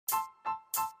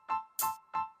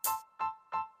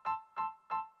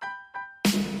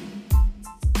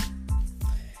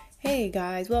Hey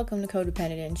guys, welcome to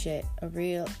Codependent and Shit, a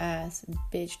real ass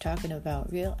bitch talking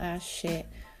about real ass shit.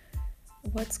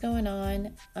 What's going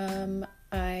on?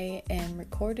 I am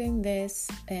recording this,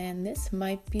 and this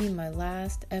might be my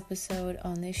last episode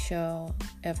on this show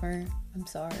ever. I'm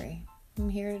sorry.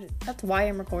 That's why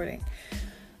I'm recording.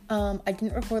 I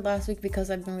didn't record last week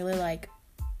because I've been really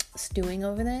stewing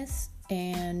over this,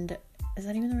 and is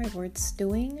that even the right word?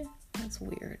 Stewing? That's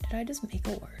weird. Did I just make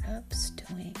a word up?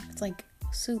 Stewing. It's like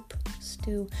soup,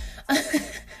 stew.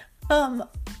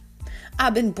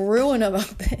 I've been brewing about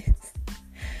this.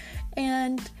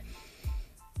 And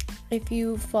if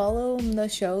you follow the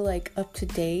show up to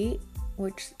date,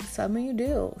 which some of you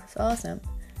do, it's awesome.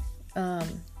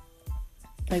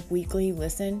 Weekly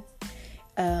listen.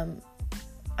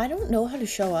 I don't know how to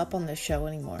show up on the show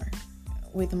anymore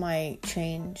with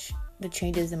the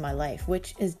changes in my life,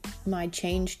 which is my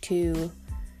change to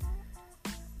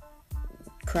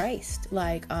Christ.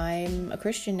 I'm a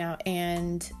Christian now,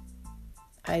 and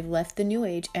I've left the New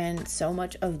Age, and so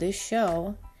much of this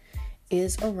show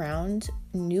is around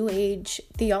New Age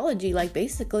theology.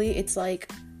 Basically, it's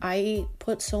I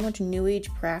put so much New Age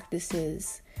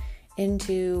practices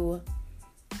into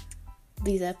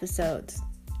these episodes,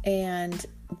 and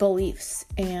beliefs,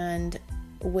 and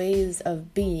ways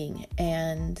of being,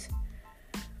 and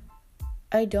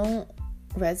I don't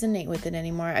resonate with it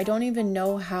anymore. I don't even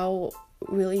know how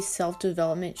really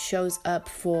self-development shows up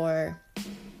for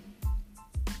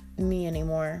me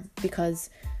anymore, because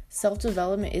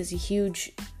self-development is a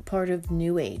huge part of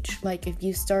New Age. If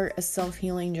you start a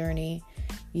self-healing journey,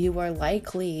 you are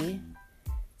likely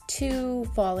to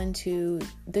fall into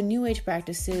the New Age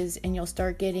practices, and you'll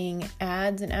start getting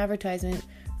ads and advertisement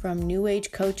from New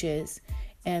Age coaches.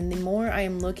 And the more I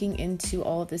am looking into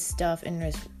all of this stuff,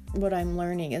 and what I'm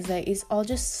learning is that it's all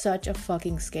just such a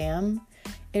fucking scam.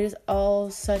 It is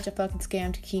all such a fucking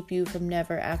scam to keep you from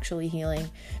never actually healing,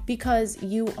 because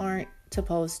you aren't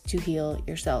supposed to heal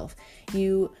yourself.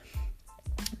 You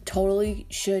totally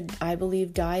should, I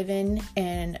believe, dive in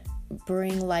and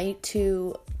bring light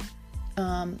to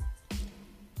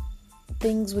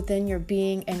things within your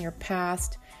being and your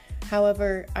past.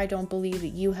 However, I don't believe that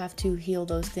you have to heal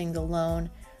those things alone.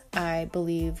 I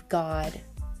believe God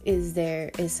is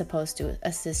supposed to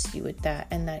assist you with that,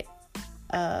 and that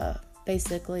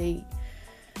basically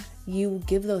you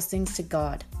give those things to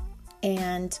God.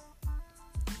 And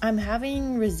I'm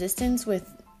having resistance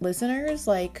with listeners,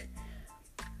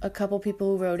 a couple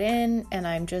people who wrote in, and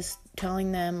I'm just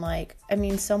telling them,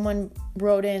 someone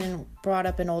wrote in and brought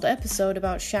up an old episode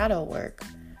about shadow work,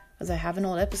 because I have an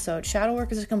old episode. Shadow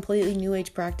work is a completely New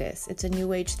Age practice. It's a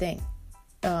New Age thing.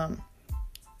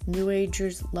 New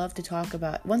Agers love to talk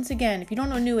about. Once again, if you don't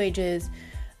know what New Age is,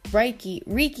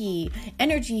 Reiki,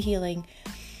 energy healing,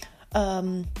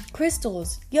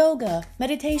 crystals, yoga,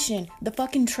 meditation, the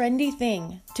fucking trendy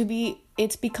thing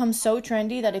it's become so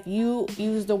trendy that if you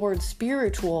use the word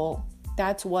spiritual,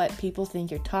 that's what people think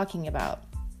you're talking about.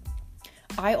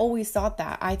 I always thought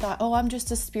that. I thought, I'm just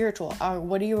a spiritual. Or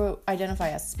what do you identify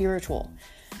as spiritual?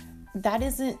 That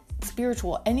isn't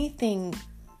spiritual. Any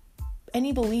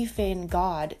belief in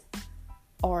God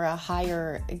or a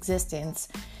higher existence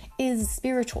is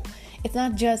spiritual. It's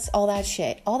not just all that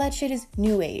shit. All that shit is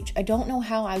New Age. I don't know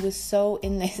how I was so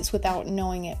in this without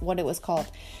knowing what it was called,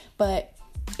 but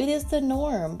it is the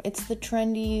norm. It's the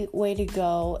trendy way to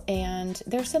go, and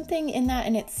there's something in that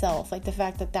in itself, the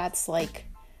fact that that's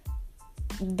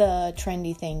the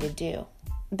trendy thing to do,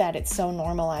 that it's so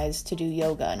normalized to do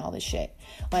yoga and all this shit.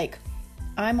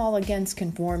 I'm all against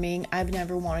conforming. I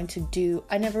never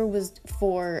was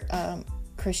for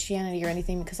Christianity or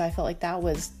anything, because I felt like that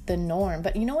was the norm.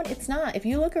 But you know what? It's not. If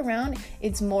you look around,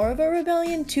 it's more of a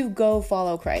rebellion to go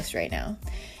follow Christ right now.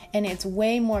 And it's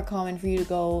way more common for you to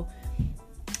go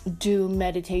do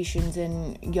meditations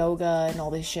and yoga and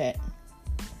all this shit,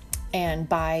 and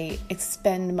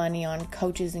spend money on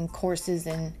coaches and courses,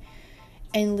 and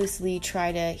endlessly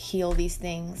try to heal these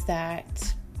things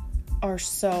that are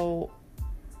so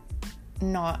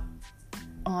not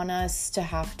on us to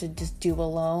have to just do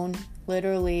alone.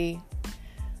 Literally,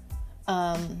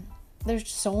 there's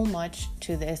so much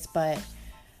to this, but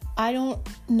I don't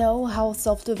know how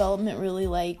self-development really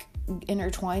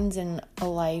intertwines in a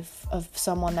life of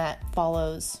someone that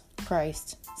follows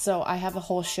Christ. So I have a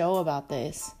whole show about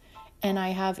this, and I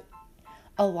have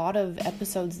a lot of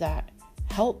episodes that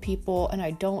help people, and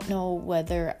I don't know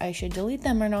whether I should delete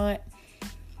them or not,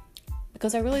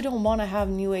 because I really don't want to have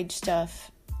New Age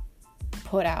stuff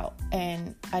put out,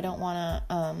 and I don't want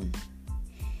to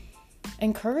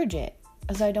encourage it,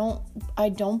 as I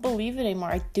don't believe it anymore.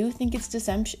 I do think it's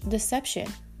deception.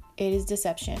 It is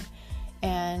deception.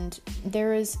 And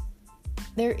there is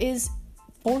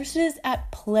forces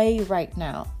at play right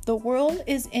now. The world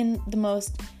is in the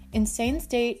most insane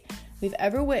state we've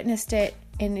ever witnessed it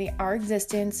in our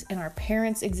existence, in our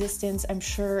parents' existence. I'm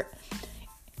sure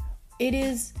it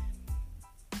is.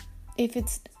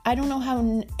 I don't know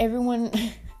how everyone,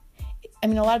 I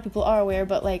mean, a lot of people are aware,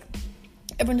 but like,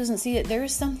 everyone doesn't see it. There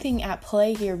is something at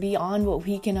play here beyond what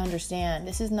we can understand.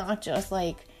 This is not just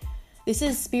like, this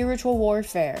is spiritual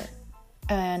warfare.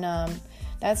 And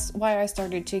that's why I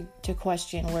started to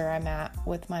question where I'm at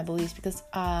with my beliefs, because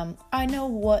I know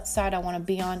what side I want to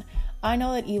be on. I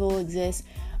know that evil exists.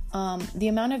 The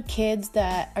amount of kids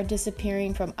that are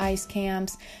disappearing from ICE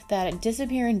camps, that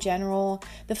disappear in general,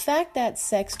 the fact that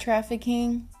sex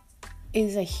trafficking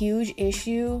is a huge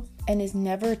issue and is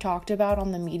never talked about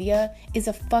on the media is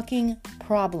a fucking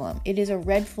problem. It is a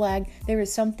red flag. There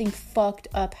is something fucked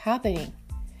up happening.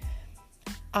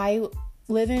 I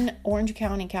live in Orange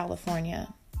County,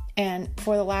 California, and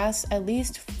for the last at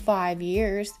least 5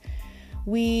 years,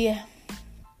 we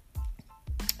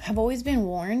have always been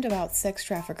warned about sex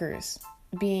traffickers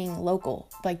being local,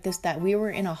 like this, that we were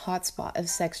in a hotspot of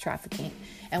sex trafficking.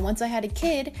 And once I had a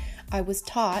kid, I was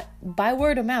taught by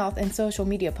word of mouth and social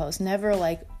media posts, never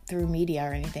like through media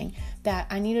or anything, that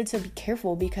I needed to be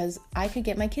careful because I could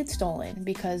get my kids stolen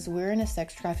because we're in a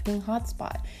sex trafficking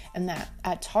hotspot. And that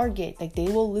at Target, like, they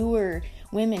will lure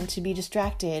women to be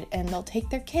distracted and they'll take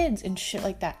their kids and shit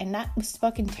like that. And that was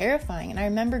fucking terrifying. And I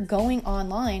remember going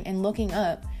online and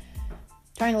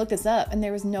trying to look this up, and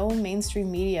there was no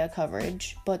mainstream media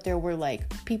coverage, but there were like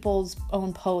people's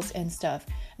own posts and stuff.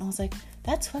 And I was like,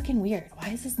 that's fucking weird. Why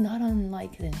is this not on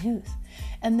like the news?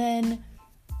 And then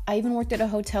I even worked at a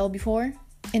hotel before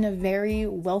in a very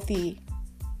wealthy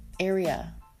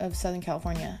area of Southern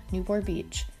California, Newport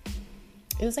Beach.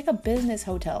 It was like a business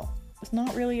hotel. It's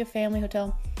not really a family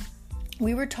hotel.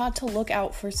 We were taught to look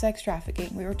out for sex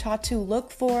trafficking. We were taught to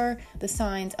look for the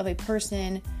signs of a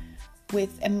person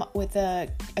with a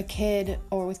kid,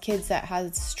 or with kids that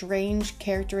has strange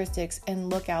characteristics, and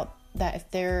look out that if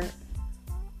they're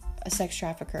a sex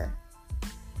trafficker.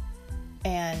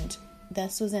 And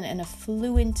this was in an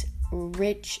affluent,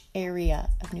 rich area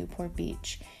of Newport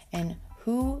Beach. And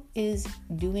who is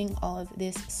doing all of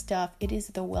this stuff? It is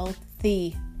the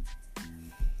wealthy.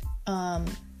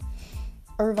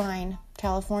 Irvine,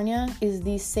 California is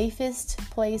the safest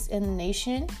place in the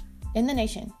nation.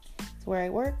 It's where I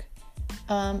work.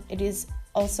 It is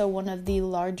also one of the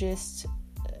largest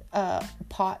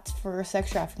pots for sex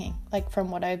trafficking. Like,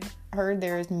 from what I've heard,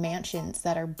 there's mansions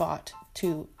that are bought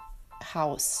to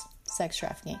house sex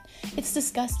trafficking. It's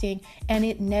disgusting, and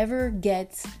it never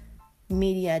gets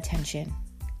media attention.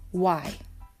 Why?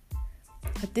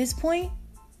 At this point,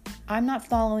 I'm not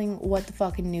following what the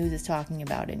fucking news is talking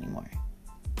about anymore.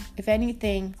 If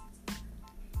anything,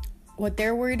 what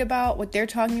they're worried about, what they're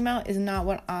talking about, is not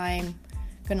what I'm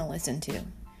gonna listen to,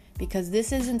 because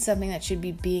this isn't something that should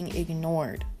be being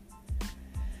ignored.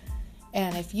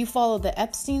 And if you follow the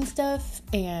Epstein stuff,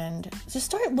 and just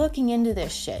start looking into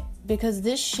this shit, because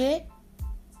this shit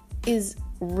is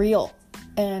real.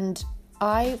 And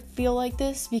I feel like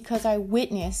this because I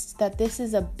witnessed that this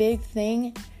is a big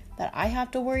thing that I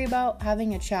have to worry about,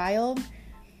 having a child,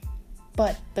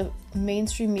 but the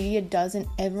mainstream media doesn't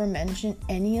ever mention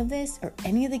any of this, or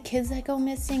any of the kids that go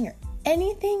missing, or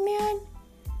anything, man.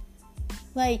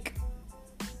 Like,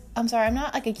 I'm sorry, I'm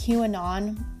not like a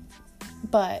QAnon,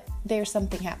 but there's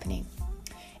something happening.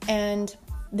 And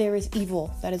there is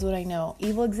evil. That is what I know.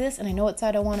 Evil exists, and I know what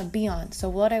side I want to be on. So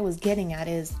what I was getting at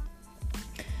is,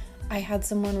 I had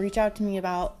someone reach out to me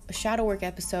about a shadow work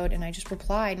episode, and I just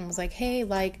replied and was like, hey,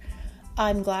 like,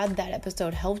 I'm glad that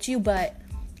episode helped you, but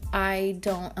I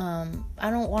don't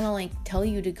want to like tell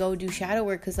you to go do shadow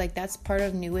work, because like that's part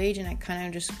of New Age. And I kind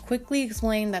of just quickly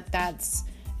explained that that's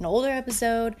an older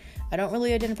episode. I don't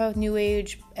really identify with New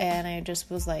Age, and I just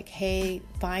was like, hey,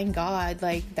 find God.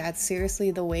 Like, that's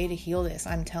seriously the way to heal this.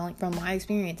 I'm telling from my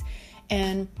experience.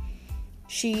 And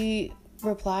she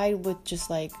replied with just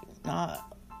like, not,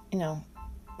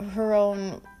 her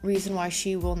own reason why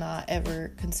she will not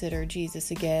ever consider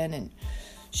Jesus again, and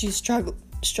she's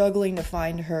struggling to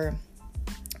find her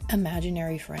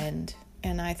imaginary friend.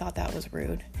 And I thought that was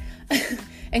rude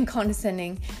and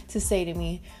condescending to say to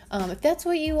me, if that's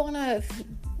what you want to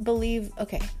believe,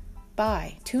 okay,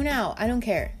 bye, tune out, I don't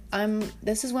care.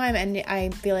 This is why I'm ending. I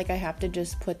feel like I have to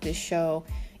just put this show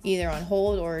either on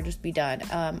hold or just be done.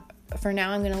 For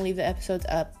now, I'm going to leave the episodes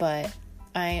up, but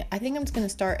I think I'm just going to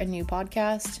start a new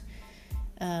podcast,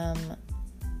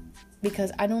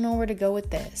 because I don't know where to go with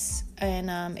this.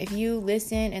 And if you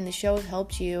listen and the show has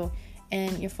helped you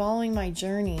and you're following my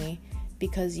journey,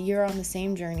 because you're on the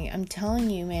same journey. I'm telling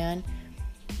you, man,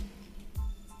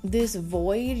 this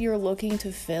void you're looking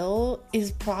to fill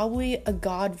is probably a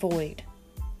God void.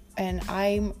 And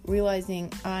I'm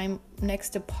realizing I'm next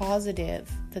to positive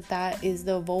that is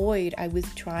the void I was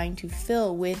trying to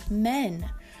fill with men,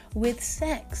 with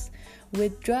sex,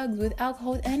 with drugs, with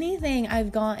alcohol, with anything I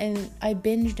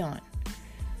binged on.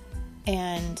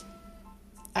 And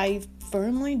I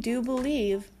firmly do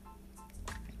believe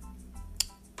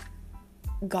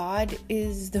God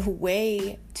is the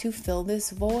way to fill this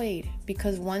void,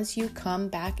 because once you come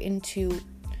back into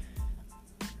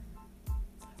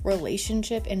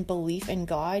relationship and belief in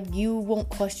God, you won't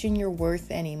question your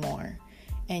worth anymore,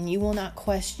 and you will not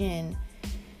question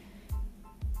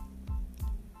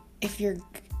if you're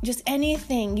just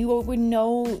anything. You would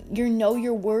know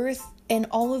your worth. And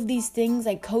all of these things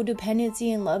like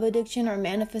codependency and love addiction are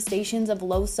manifestations of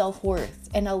low self-worth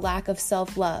and a lack of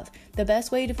self-love. The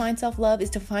best way to find self-love is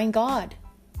to find God.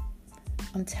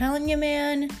 I'm telling you,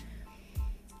 man,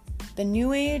 the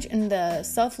New Age and the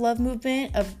self-love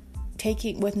movement of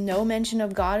taking with no mention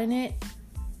of God in it,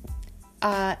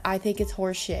 I think it's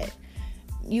horseshit.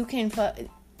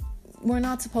 We're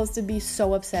not supposed to be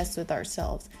so obsessed with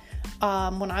ourselves.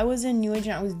 When I was in New Age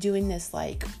and I was doing this,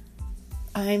 like,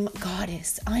 I'm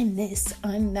goddess, I'm this,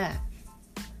 I'm that,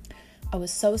 I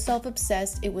was so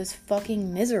self-obsessed, it was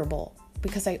fucking miserable,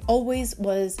 because I always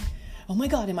was, oh my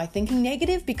God, am I thinking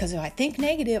negative? Because if I think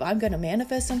negative, I'm going to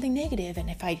manifest something negative. And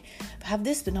if I have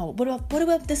this, but no, what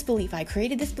about this belief? I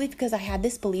created this belief because I had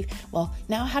this belief. Well,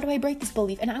 now how do I break this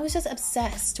belief? And I was just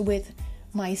obsessed with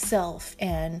myself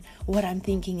and what I'm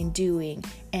thinking and doing,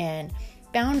 and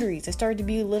boundaries. I started to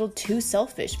be a little too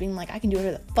selfish, being like, I can do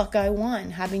whatever the fuck I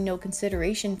want, having no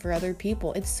consideration for other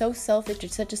people. It's so selfish.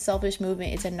 It's such a selfish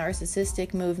movement. It's a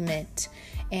narcissistic movement.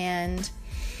 And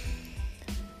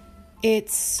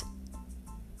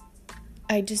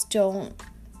I just don't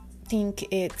think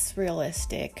it's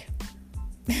realistic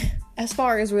as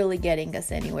far as really getting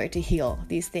us anywhere to heal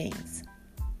these things.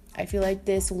 I feel like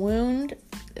this wound,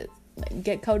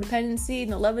 get codependency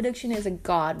and the love addiction, is a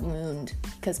God wound,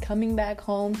 because coming back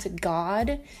home to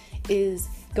God is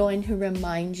going to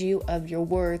remind you of your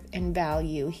worth and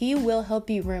value. He will help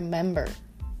you remember.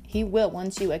 He will,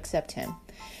 once you accept him.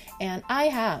 And I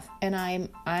have, and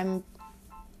I'm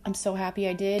so happy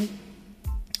I did.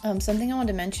 Something I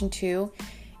wanted to mention too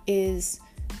is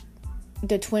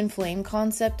the twin flame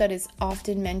concept that is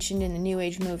often mentioned in the New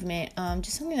Age movement.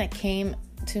 Just something that came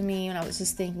to me when I was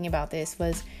just thinking about this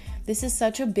was, this is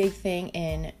such a big thing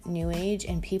in New Age,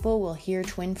 and people will hear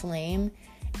twin flame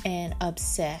and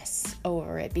obsess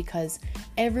over it, because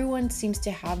everyone seems to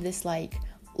have this like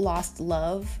lost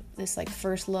love, this like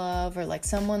first love, or like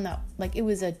someone that like it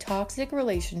was a toxic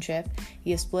relationship,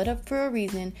 you split up for a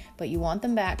reason, but you want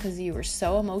them back because you were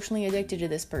so emotionally addicted to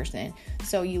this person.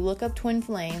 So you look up twin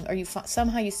flame, or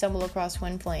somehow you stumble across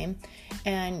twin flame,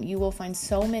 and you will find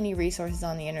so many resources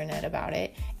on the internet about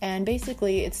it. And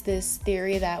basically it's this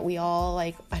theory that we all,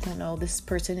 like, I don't know, this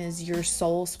person is your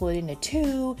soul split into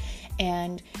two,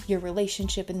 and your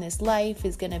relationship in this life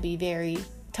is going to be very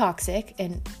toxic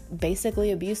and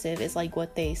basically abusive, is like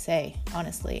what they say,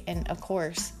 honestly. And of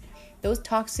course, those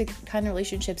toxic kind of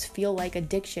relationships feel like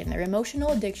addiction. They're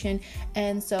emotional addiction.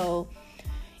 And so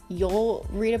you'll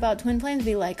read about twin flames,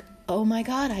 be like, oh my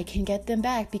God, I can get them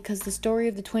back. Because the story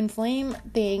of the twin flame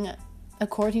thing,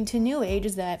 according to New Age,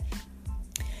 is that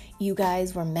you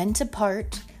guys were meant to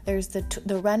part. There's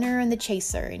the runner and the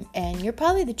chaser, and you're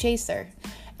probably the chaser.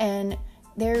 And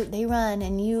they run,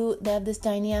 and they have this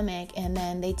dynamic, and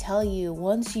then they tell you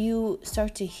once you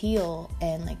start to heal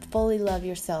and like fully love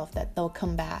yourself, that they'll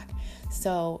come back.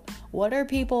 So what are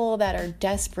people that are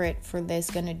desperate for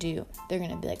this gonna do? They're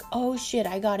gonna be like, oh shit,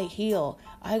 I gotta heal,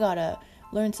 I gotta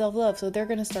learn self-love. So they're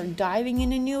gonna start diving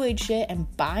into New Age shit and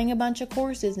buying a bunch of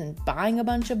courses and buying a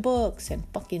bunch of books and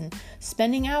fucking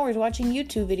spending hours watching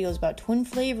YouTube videos about twin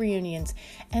flame reunions,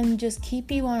 and just keep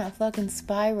you on a fucking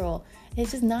spiral.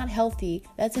 It's just not healthy.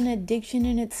 That's an addiction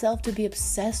in itself, to be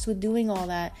obsessed with doing all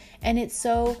that. And it's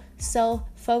so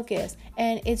self-focused.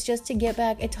 And it's just to get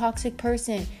back a toxic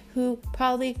person who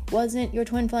probably wasn't your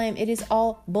twin flame. It is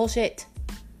all bullshit.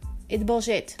 It's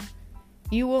bullshit.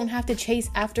 You won't have to chase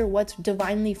after what's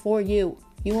divinely for you.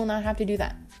 You will not have to do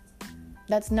that.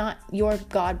 That's not your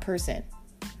God person.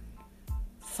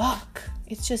 Fuck.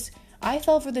 It's just, I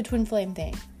fell for the twin flame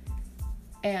thing.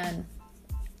 And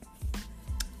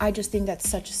I just think that's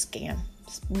such a scam.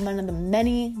 It's one of the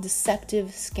many deceptive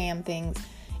scam things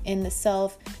in the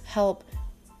self-help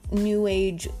New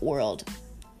Age world.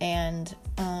 And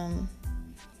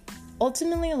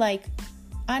ultimately, like,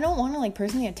 I don't want to like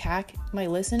personally attack my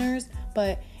listeners,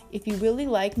 But if you really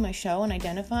like my show and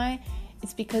identify,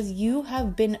 it's because you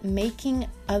have been making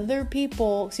other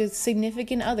people, so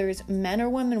significant others, men or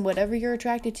women, whatever you're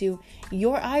attracted to,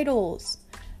 your idols.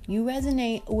 You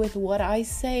resonate with what I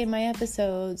say in my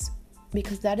episodes,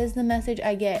 because that is the message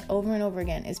I get over and over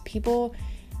again, is people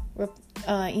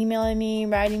emailing me,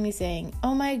 writing me saying,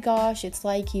 oh my gosh, it's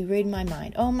like you read my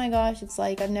mind. Oh my gosh, it's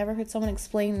like I've never heard someone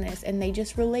explain this. And they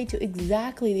just relate to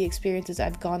exactly the experiences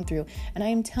I've gone through. And I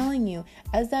am telling you,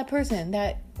 as that person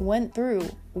that went through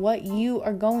what you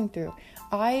are going through,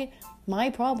 my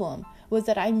problem was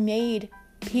that I made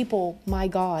people my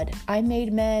God. I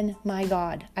made men my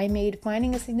God. I made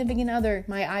finding a significant other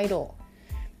my idol.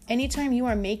 Anytime you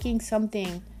are making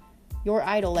something your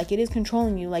idol, like it is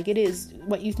controlling you, like it is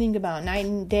what you think about night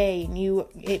and day, and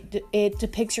it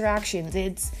depicts your actions,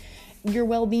 it's your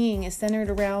well-being is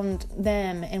centered around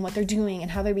them and what they're doing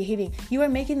and how they're behaving, you are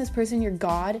making this person your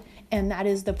God. And that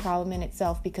is the problem in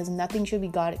itself, because nothing should be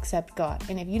God except God.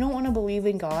 And if you don't want to believe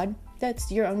in God,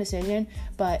 that's your own decision.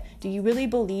 But do you really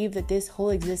believe that this whole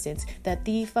existence, that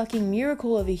the fucking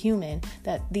miracle of a human,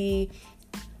 that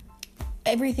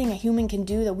everything a human can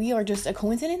do, that we are just a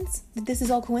coincidence, that this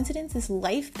is all coincidence, this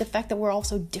life, the fact that we're all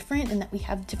so different and that we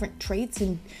have different traits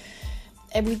and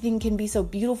everything can be so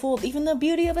beautiful, even the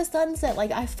beauty of a sunset.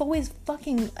 Like, I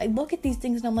look at these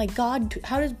things and I'm like, God,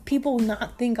 how does people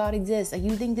not think God exists? Like,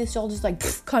 you think this all just like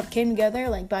came together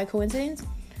like by coincidence?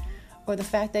 Or the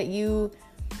fact that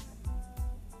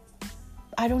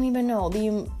I don't even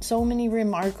know, so many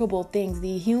remarkable things.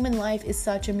 The human life is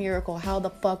such a miracle. How the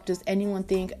fuck does anyone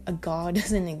think a God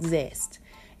doesn't exist?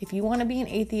 If you want to be an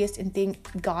atheist and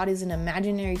think God is an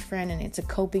imaginary friend and it's a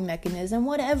coping mechanism,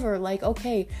 whatever, like,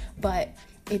 okay. But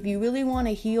if you really want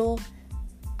to heal,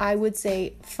 I would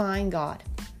say find God.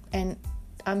 And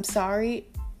I'm sorry,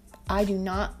 I do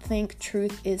not think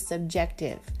truth is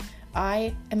subjective.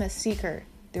 I am a seeker.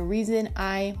 The reason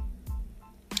I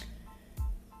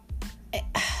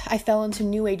fell into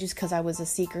New Age is because I was a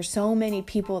seeker. So many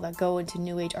people that go into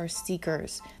New Age are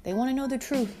seekers. They want to know the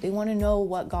truth. They want to know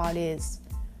what God is.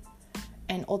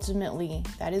 And ultimately,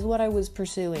 that is what I was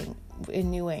pursuing in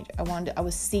New Age. I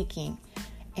was seeking.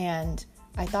 And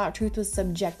I thought truth was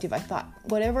subjective. I thought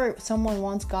whatever someone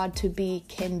wants God to be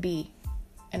can be.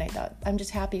 And I thought, I'm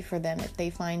just happy for them if they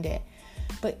find it.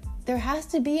 But there has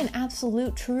to be an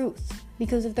absolute truth.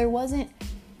 Because if there wasn't,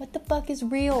 what the fuck is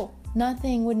real?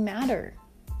 Nothing would matter.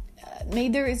 Maybe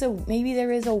there is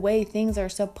a way things are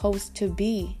supposed to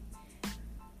be.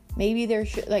 Maybe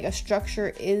there's like a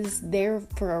structure is there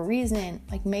for a reason.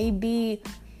 Like, maybe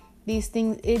these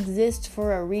things exist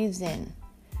for a reason.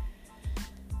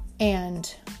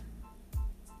 And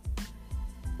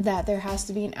that there has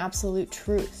to be an absolute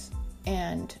truth.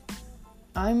 And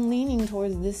I'm leaning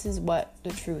towards this is what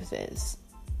the truth is.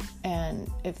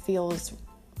 And it feels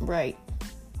right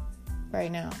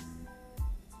now.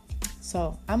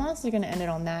 So I'm honestly going to end it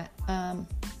on that.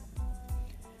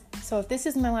 So if this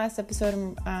is my last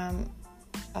episode,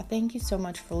 I thank you so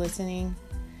much for listening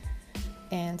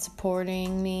and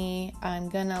supporting me. I'm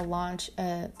going to launch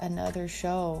another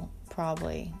show,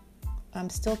 probably. I'm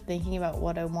still thinking about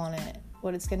what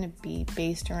it's going to be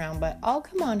based around, but I'll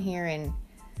come on here and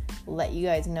let you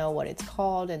guys know what it's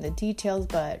called and the details.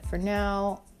 But for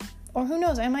now, or who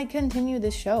knows, I might continue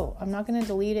this show. I'm not going to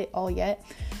delete it all yet.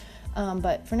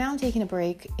 But for now, I'm taking a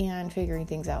break and figuring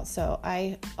things out. So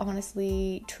I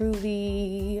honestly,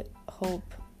 truly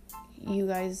hope you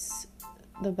guys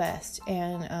the best.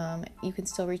 And you can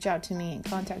still reach out to me and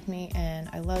contact me. And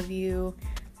I love you.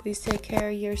 Please take care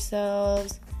of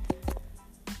yourselves.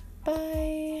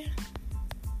 Bye.